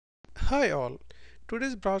Hi all.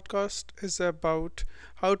 Today's broadcast is about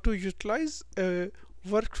how to utilize a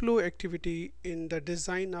workflow activity in the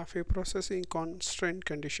design of a processing constraint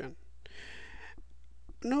condition.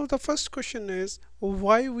 Now the first question is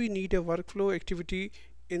why we need a workflow activity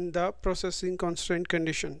in the processing constraint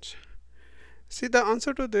conditions. See, the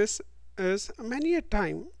answer to this is many a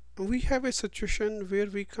time we have a situation where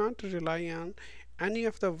we can't rely on any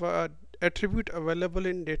of the attribute available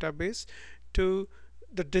in database to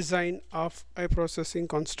the design of a processing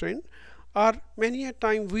constraint, or many a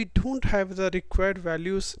time we don't have the required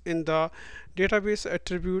values in the database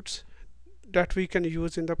attributes that we can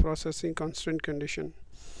use in the processing constraint condition.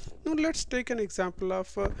 Now let's take an example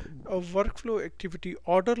of a workflow activity,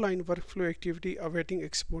 order line workflow activity awaiting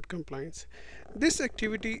export compliance. This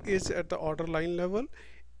activity is at the order line level,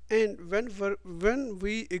 and when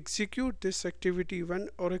we execute this activity, when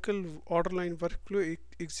Oracle order line workflow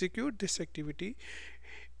execute this activity,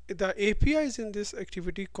 the APIs in this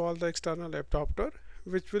activity call the external adapter,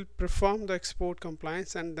 which will perform the export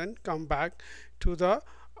compliance and then come back to the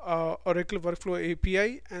Oracle workflow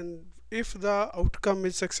API. And if the outcome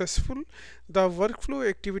is successful, the workflow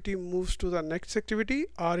activity moves to the next activity,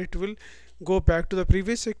 or it will go back to the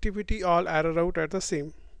previous activity, all error out at the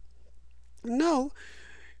same. Now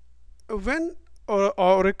when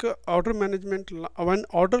Oracle order management when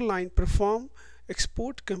order line perform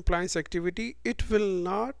export compliance activity, it will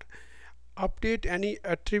not update any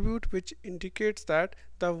attribute which indicates that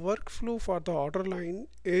the workflow for the order line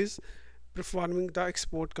is performing the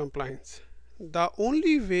export compliance. The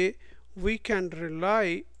only way we can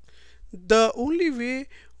rely the only way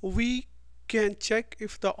we can check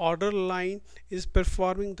if the order line is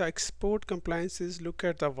performing the export compliance is look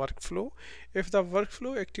at the workflow. If the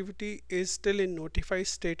workflow activity is still in notify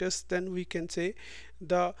status, then we can say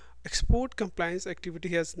the export compliance activity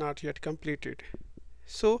has not yet completed.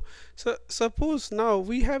 So suppose now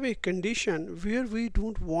we have a condition where we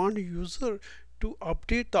don't want user to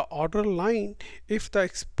update the order line if the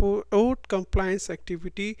export compliance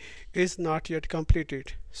activity is not yet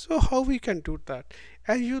completed. So how we can do that?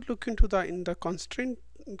 As you look into the in the constraint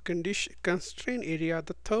area,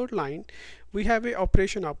 the third line, we have a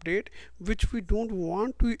operation update which we don't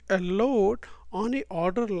want to allow on a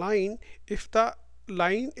order line if the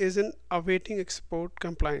line is in awaiting export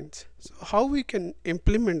compliance. So how we can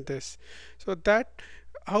implement this? So that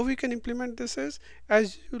how we can implement this is,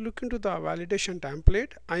 as you look into the validation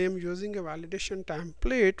template, I am using a validation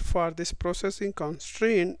template for this processing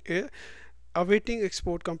constraint awaiting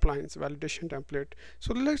export compliance validation template.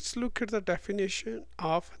 So let's look at the definition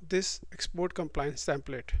of this export compliance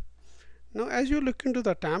template. Now as you look into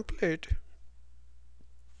the template,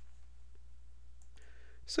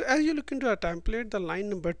 so as you look into a template, the line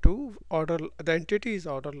number 2 order, the entity is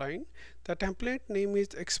order line, the template name is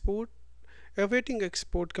export awaiting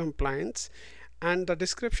export compliance, and the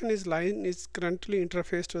description is line is currently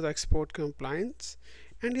interfaced to the export compliance,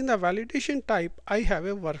 and in the validation type I have a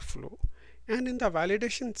workflow, and in the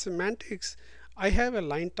validation semantics I have a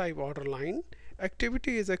line type order line,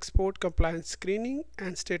 activity is export compliance screening,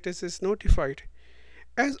 and status is notified.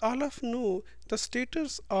 As all of know, the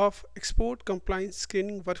status of export compliance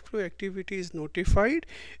screening workflow activity is notified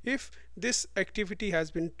if this activity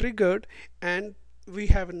has been triggered and we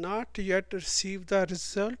have not yet received the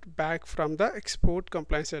result back from the export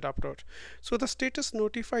compliance adapter. So the status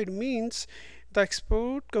notified means the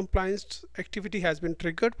export compliance activity has been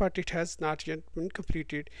triggered, but it has not yet been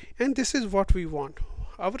completed, and this is what we want.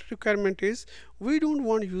 Our requirement is we don't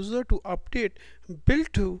want user to update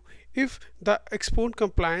build to if the export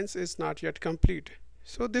compliance is not yet complete.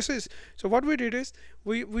 So this is, so what we did is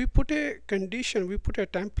we put a condition, we put a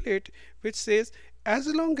template which says as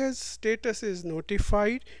long as status is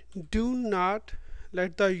notified, do not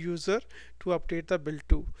let the user to update the build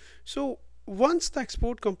to. So once the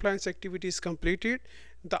export compliance activity is completed,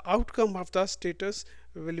 the outcome of the status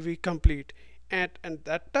will be complete, and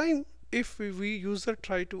that time if we user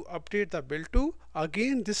try to update the build to,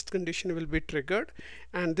 again this condition will be triggered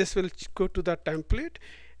and this will go to the template,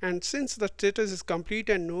 and since the status is complete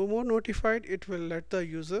and no more notified, it will let the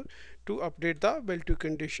user to update the build to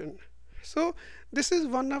condition. So this is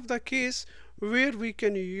one of the case where we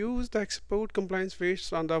can use the export compliance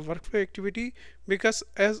based on the workflow activity, because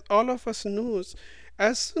as all of us knows,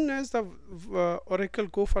 as soon as the Oracle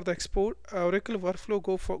go for the export Oracle workflow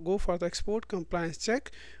go for the export compliance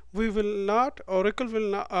check, we will not Oracle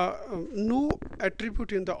will not no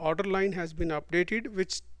attribute in the order line has been updated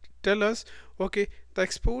which tell us okay, the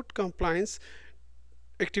export compliance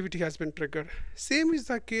activity has been triggered. Same is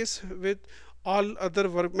the case with all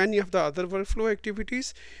other many of the other workflow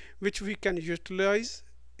activities which we can utilize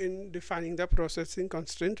in defining the processing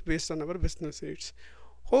constraint based on our business needs.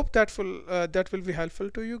 Hope that will be helpful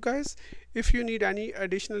to you guys. If you need any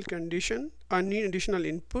additional condition or need additional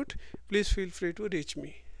input, please feel free to reach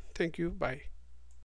me. Thank you. Bye.